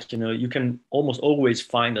seems like you can almost always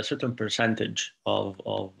find a certain percentage of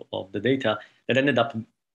the data that ended up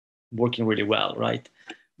working really well, right?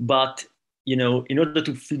 But in order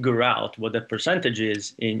to figure out what that percentage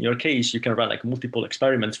is, in your case, you can run like multiple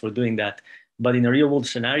experiments for doing that. But in a real-world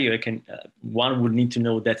scenario, one would need to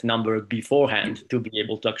know that number beforehand to be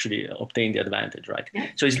able to actually obtain the advantage, right? Yeah.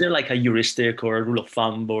 So is there like a heuristic or a rule of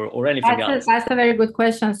thumb or anything else? That's a very good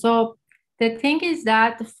question. So the thing is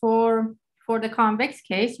that for the convex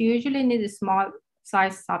case, you usually need a small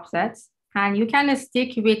size subsets, and you can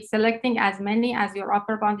stick with selecting as many as your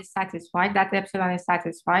upper bound is satisfied, that epsilon is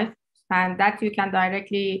satisfied, and that you can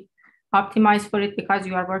directly optimize for it because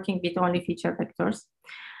you are working with only feature vectors.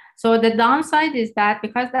 So the downside is that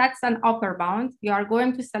because that's an upper bound, you are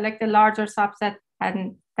going to select a larger subset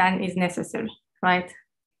than is necessary, right?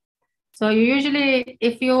 So you usually,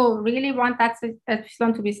 if you really want that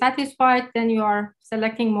epsilon to be satisfied, then you are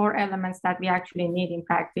selecting more elements that we actually need in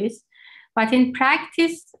practice. But in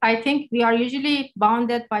practice, I think we are usually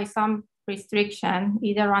bounded by some restriction,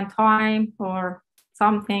 either on time or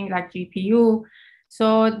something like GPU.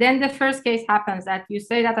 So then the first case happens that you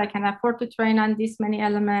say that I can afford to train on this many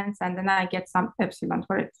elements, and then I get some epsilon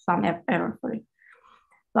for it, some error for it.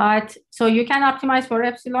 But so you can optimize for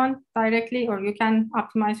epsilon directly, or you can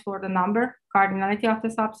optimize for the number, cardinality of the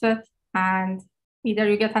subset, and either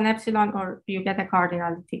you get an epsilon or you get a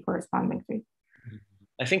cardinality corresponding to it.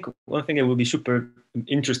 I think one thing that would be super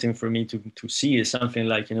interesting for me to see is something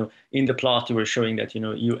like, in the plot you were showing that,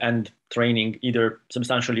 you end training either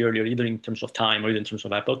substantially earlier, either in terms of time or either in terms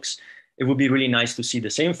of epochs. It would be really nice to see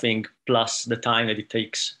the same thing plus the time that it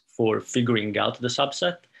takes for figuring out the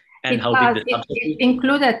subset. And how big the subset is. It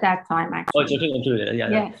included that time, actually. Oh, it's included,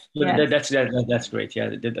 yeah. Yes, yes. That's great,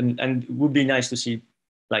 yeah. And it would be nice to see,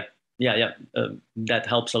 like, that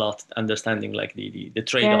helps a lot understanding like the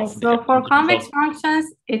trade-off. So for convex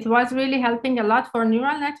functions, it was really helping a lot for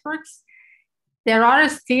neural networks. There are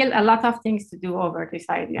still a lot of things to do over this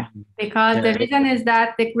idea because the reason is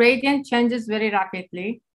that the gradient changes very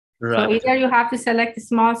rapidly. Right. So either you have to select a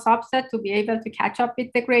small subset to be able to catch up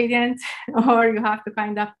with the gradient, or you have to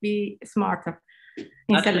kind of be smarter.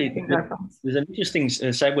 Actually, there's an interesting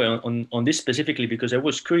segue on this specifically because I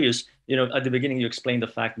was curious, at the beginning you explained the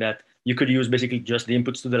fact that you could use basically just the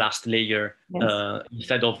inputs to the last layer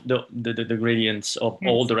instead of the gradients of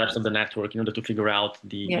all the rest of the network in order to figure out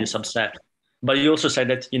the subset. But you also said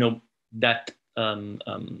that, that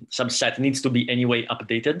subset needs to be anyway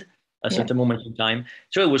updated at a certain moment in time.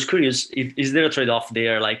 So I was curious, is there a trade-off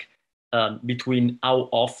there, like between how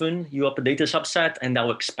often you update a subset and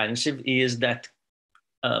how expensive is that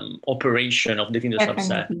operation of updating the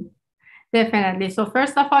subset? Definitely. So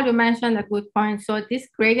first of all, you mentioned a good point. So these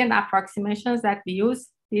gradient approximations that we use,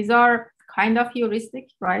 these are kind of heuristic,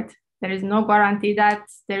 right? There is no guarantee that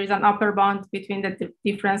there is an upper bound between the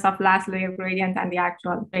difference of last layer gradient and the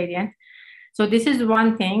actual gradient. So this is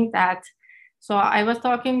one thing that So I was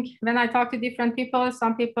talking, when I talk to different people,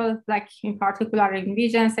 some people, like in particular in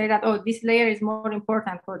vision, say that, oh, this layer is more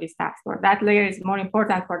important for this task, or that layer is more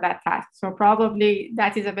important for that task. So probably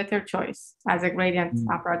that is a better choice as a gradient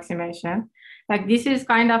approximation. Like this is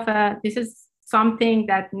kind of this is something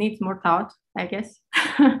that needs more thought, I guess.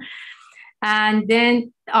 And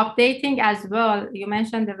then updating as well, you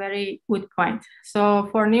mentioned a very good point. So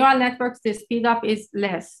for neural networks, the speed up is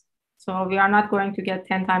less. So we are not going to get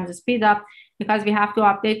 10 times the speed up because we have to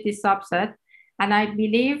update this subset. And I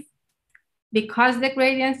believe because the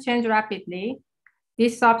gradients change rapidly,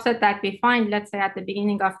 this subset that we find, let's say at the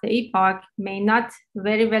beginning of the epoch, may not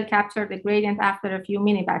very well capture the gradient after a few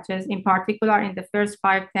mini batches, in particular in the first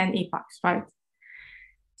 5-10 epochs, right?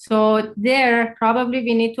 So there, probably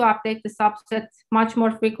we need to update the subset much more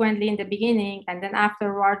frequently in the beginning, and then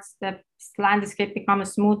afterwards the landscape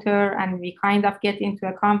becomes smoother and we kind of get into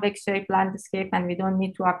a convex shape landscape and we don't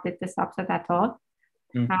need to update the subset at all.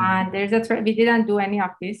 And there's we didn't do any of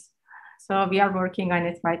this. So we are working on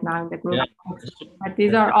it right now in the group. Yeah. But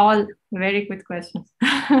these are all very good questions.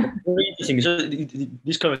 Very interesting. So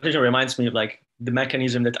this conversation reminds me of like the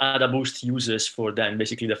mechanism that AdaBoost uses for then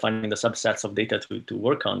basically defining the subsets of data to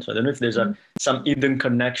work on. So I don't know if there's some hidden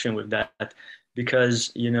connection with that,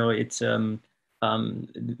 because it's the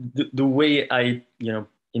way I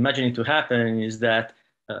imagine it to happen is that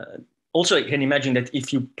also I can imagine that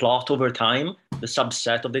if you plot over time the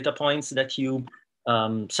subset of data points that you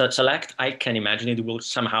select, I can imagine it will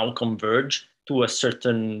somehow converge to a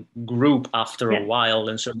certain group after a while.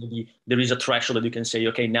 And so maybe there is a threshold that you can say,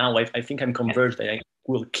 okay, now I think I'm converged and I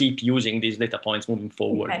will keep using these data points moving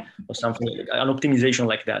forward, or something, an optimization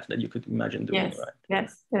like that you could imagine doing. Yes, right?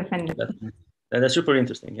 Yes, definitely. That's super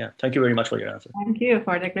interesting. Yeah, thank you very much for your answer. Thank you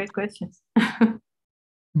for the great questions.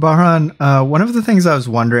 Baharan, one of the things I was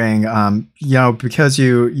wondering, because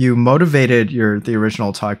you motivated the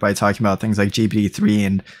original talk by talking about things like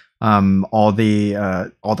GPT-3 and all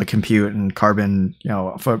the compute and carbon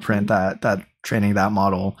footprint that training that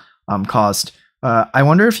model cost. I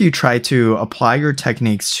wonder if you try to apply your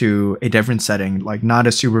techniques to a different setting, like not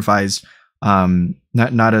a supervised learning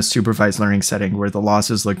setting where the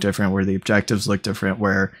losses look different, where the objectives look different,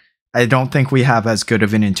 where I don't think we have as good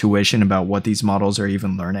of an intuition about what these models are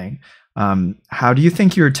even learning. How do you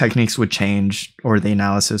think your techniques would change, or the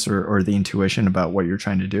analysis or the intuition about what you're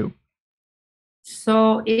trying to do?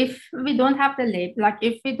 So if we don't have the label, like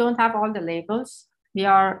if we don't have all the labels, we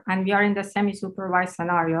are in the semi-supervised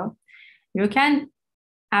scenario, you can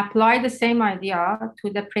apply the same idea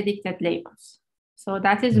to the predicted labels. So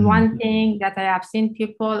that is one thing that I have seen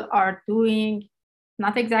people are doing.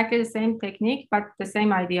 Not exactly the same technique, but the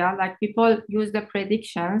same idea. Like people use the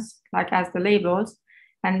predictions like as the labels,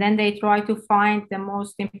 and then they try to find the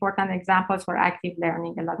most important examples for active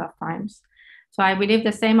learning a lot of times. So I believe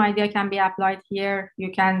the same idea can be applied here.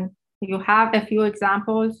 You have a few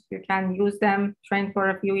examples, you can use them, train for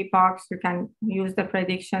a few epochs, you can use the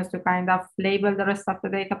predictions to kind of label the rest of the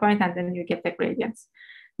data point, and then you get the gradients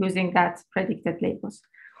using that predicted labels.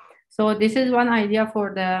 So this is one idea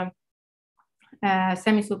for the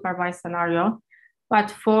semi-supervised scenario. But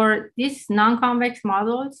for these non-convex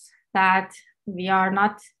models that we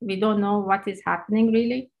don't know what is happening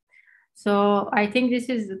really. So I think this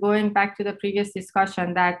is going back to the previous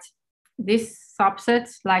discussion that these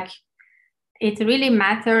subsets, like it really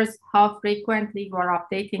matters how frequently you are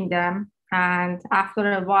updating them. And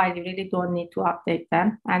after a while, you really don't need to update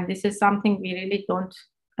them. And this is something we really don't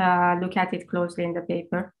look at it closely in the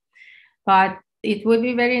paper. But it would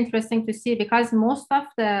be very interesting to see, because most of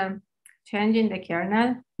the change in the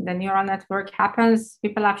kernel, the neural network happens,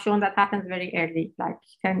 people have shown that happens very early, like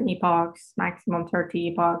 10 epochs, maximum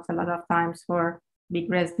 30 epochs, a lot of times for big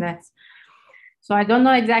ResNets. So I don't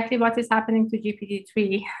know exactly what is happening to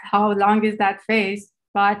GPT-3, how long is that phase,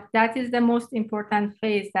 but that is the most important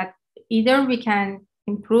phase that either we can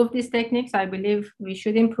improve these techniques. I believe we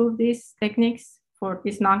should improve these techniques for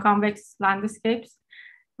these non-convex landscapes.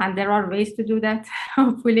 And there are ways to do that,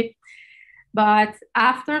 hopefully. But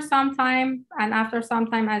after some time,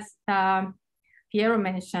 as Piero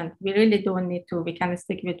mentioned, we really don't need to. We can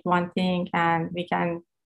stick with one thing and we can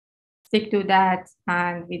stick to that,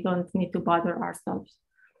 and we don't need to bother ourselves.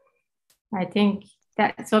 I think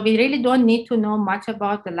that, so we really don't need to know much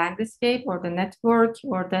about the landscape or the network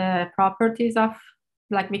or the properties of,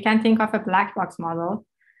 like we can think of a black box model,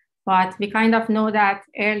 but we kind of know that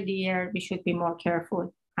earlier we should be more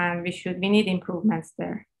careful. And we need improvements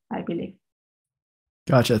there, I believe.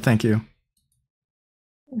 Gotcha. Thank you.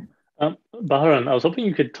 Baharan, I was hoping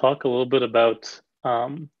you could talk a little bit about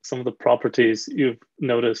some of the properties you've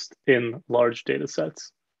noticed in large data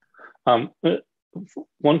sets.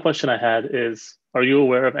 One question I had is, are you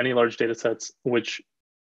aware of any large data sets where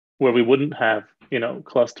we wouldn't have,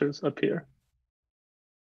 clusters appear?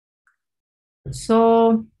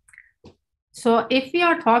 So if we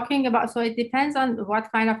are talking about, so it depends on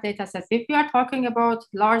what kind of data sets. If we are talking about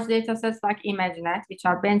large data sets like ImageNet, which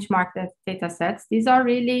are benchmark data sets, these are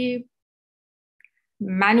really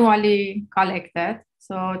manually collected.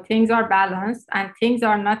 So things are balanced and things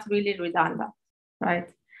are not really redundant, right?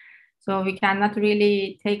 So we cannot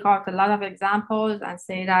really take out a lot of examples and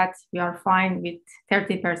say that we are fine with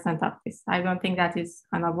 30% of this. I don't think that is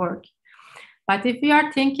gonna work. But if we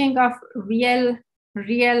are thinking of real,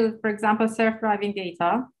 for example, self-driving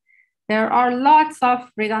data, there are lots of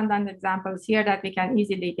redundant examples here that we can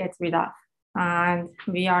easily get rid of. And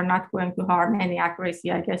we are not going to harm any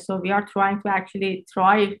accuracy, I guess. So we are trying to actually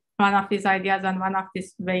try one of these ideas on one of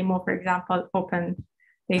these Waymo, for example, open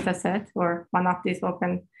data set, or one of these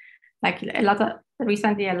open, like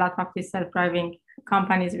recently a lot of these self-driving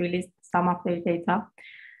companies released some of their data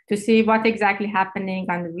to see what exactly happening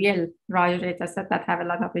on real large data set that have a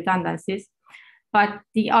lot of redundancies. But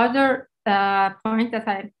the other point that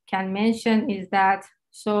I can mention is that,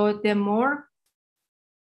 so the more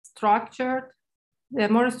structure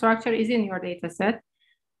is in your data set,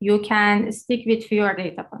 you can stick with fewer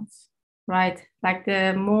data points, right? Like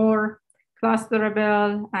the more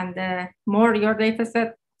clusterable and the more your data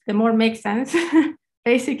set, the more makes sense.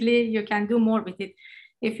 Basically, you can do more with it.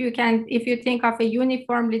 If you think of a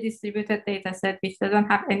uniformly distributed data set which doesn't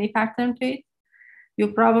have any pattern to it, you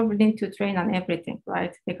probably need to train on everything,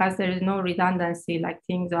 right? Because there is no redundancy, like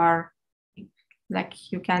things are, like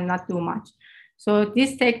you cannot do much. So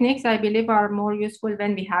these techniques, I believe, are more useful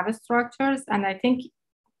when we have structures. And I think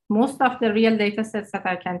most of the real data sets that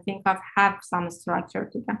I can think of have some structure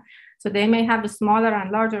to them. So they may have smaller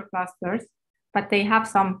and larger clusters, but they have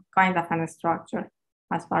some kind of a structure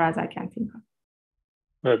as far as I can think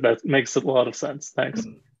of. That makes a lot of sense. Thanks.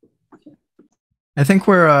 I think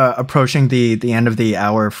we're approaching the end of the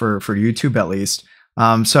hour for YouTube at least.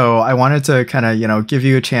 So I wanted to kind of, give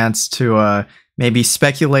you a chance to maybe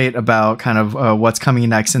speculate about kind of what's coming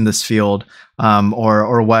next in this field,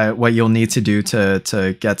 or what you'll need to do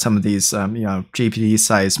to get some of these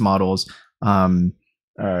GPT-sized models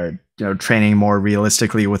training more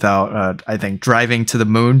realistically without I think driving to the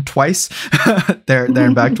moon twice, there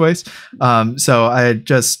and back twice. So I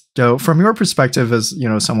just, from your perspective as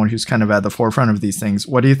someone who's kind of at the forefront of these things,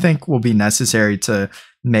 what do you think will be necessary to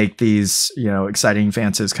make these exciting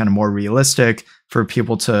advances kind of more realistic for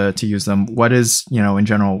people to use them? What is in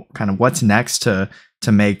general kind of what's next to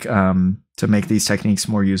make these techniques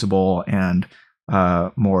more usable and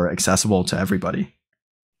more accessible to everybody?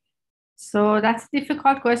 So that's a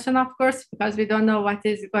difficult question, of course, because we don't know what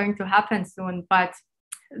is going to happen soon. But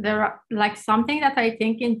there are like something that I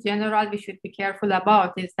think in general we should be careful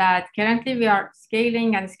about is that currently we are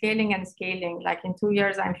scaling and scaling and scaling. Like in 2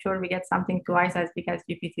 years, I'm sure we get something twice as big as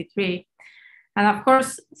GPT-3. And of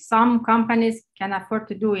course, some companies can afford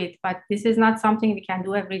to do it, but this is not something we can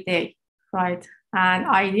do every day, right? And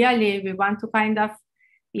ideally, we want to kind of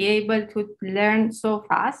be able to learn so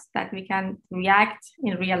fast that we can react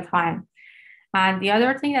in real time. And the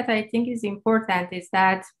other thing that I think is important is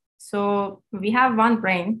that, so we have one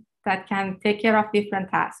brain that can take care of different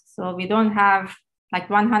tasks. So we don't have like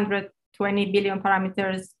 120 billion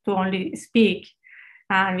parameters to only speak,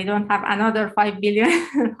 and we don't have another 5 billion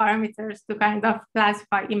parameters to kind of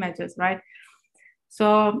classify images, right?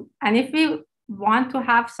 So, and if we want to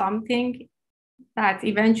have something that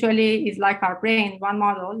eventually is like our brain, one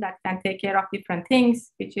model that can take care of different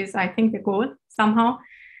things, which is, I think, the goal somehow,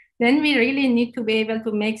 then we really need to be able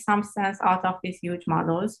to make some sense out of these huge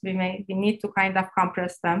models. We need to kind of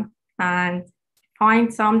compress them and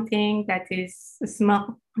find something that is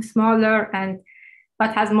smaller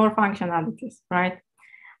but has more functionalities, right?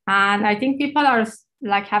 And I think people are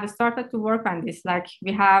have started to work on this. Like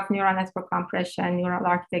we have neural network compression, neural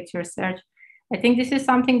architecture search. I think this is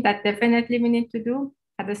something that definitely we need to do.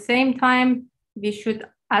 At the same time, we should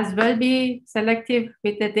as well be selective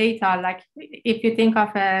with the data. Like if you think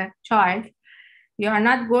of a child, you are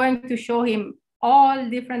not going to show him all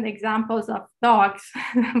different examples of dogs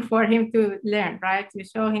for him to learn, right? You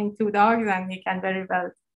show him 2 dogs and he can very well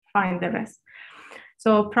find the rest.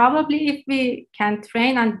 So probably if we can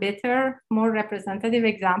train on better, more representative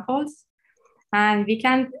examples, and we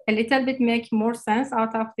can a little bit make more sense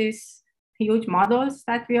out of these huge models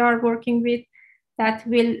that we are working with, that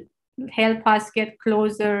will help us get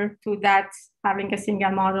closer to that, having a single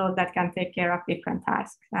model that can take care of different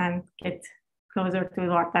tasks and get closer to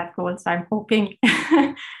what that goal. So I'm hoping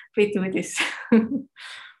we do this.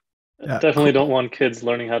 Yeah, definitely don't want kids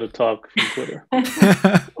learning how to talk from Twitter.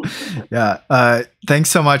 Yeah. Thanks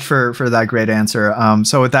so much for that great answer.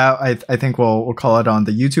 So with that, I think we'll call it on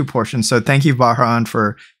the YouTube portion. So thank you, Baharan,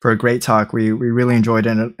 for a great talk. We really enjoyed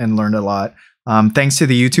it and learned a lot. Thanks to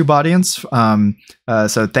the YouTube audience.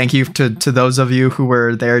 So thank you to those of you who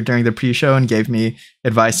were there during the pre-show and gave me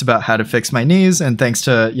advice about how to fix my knees. And thanks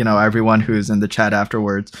to everyone who's in the chat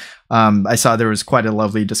afterwards. I saw there was quite a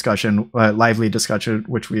lively discussion,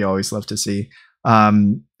 which we always love to see.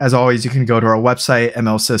 As always, you can go to our website,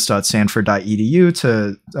 mlsys.stanford.edu,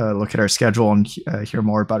 to look at our schedule and hear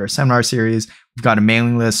more about our seminar series. We've got a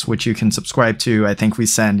mailing list, which you can subscribe to. I think we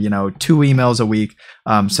send, 2 emails a week.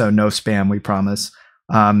 So no spam, we promise.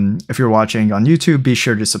 If you're watching on YouTube, be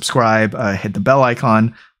sure to subscribe, hit the bell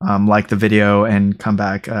icon, like the video, and come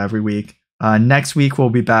back every week. Next week, we'll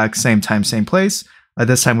be back, same time, same place.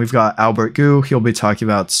 This time we've got Albert Gu. He'll be talking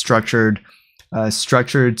about structured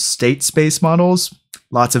state space models,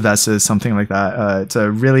 lots of S's, something like that. It's a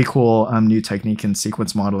really cool new technique in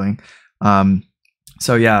sequence modeling.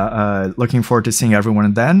 So yeah, looking forward to seeing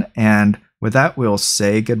everyone then. And with that, we'll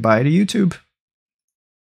say goodbye to YouTube.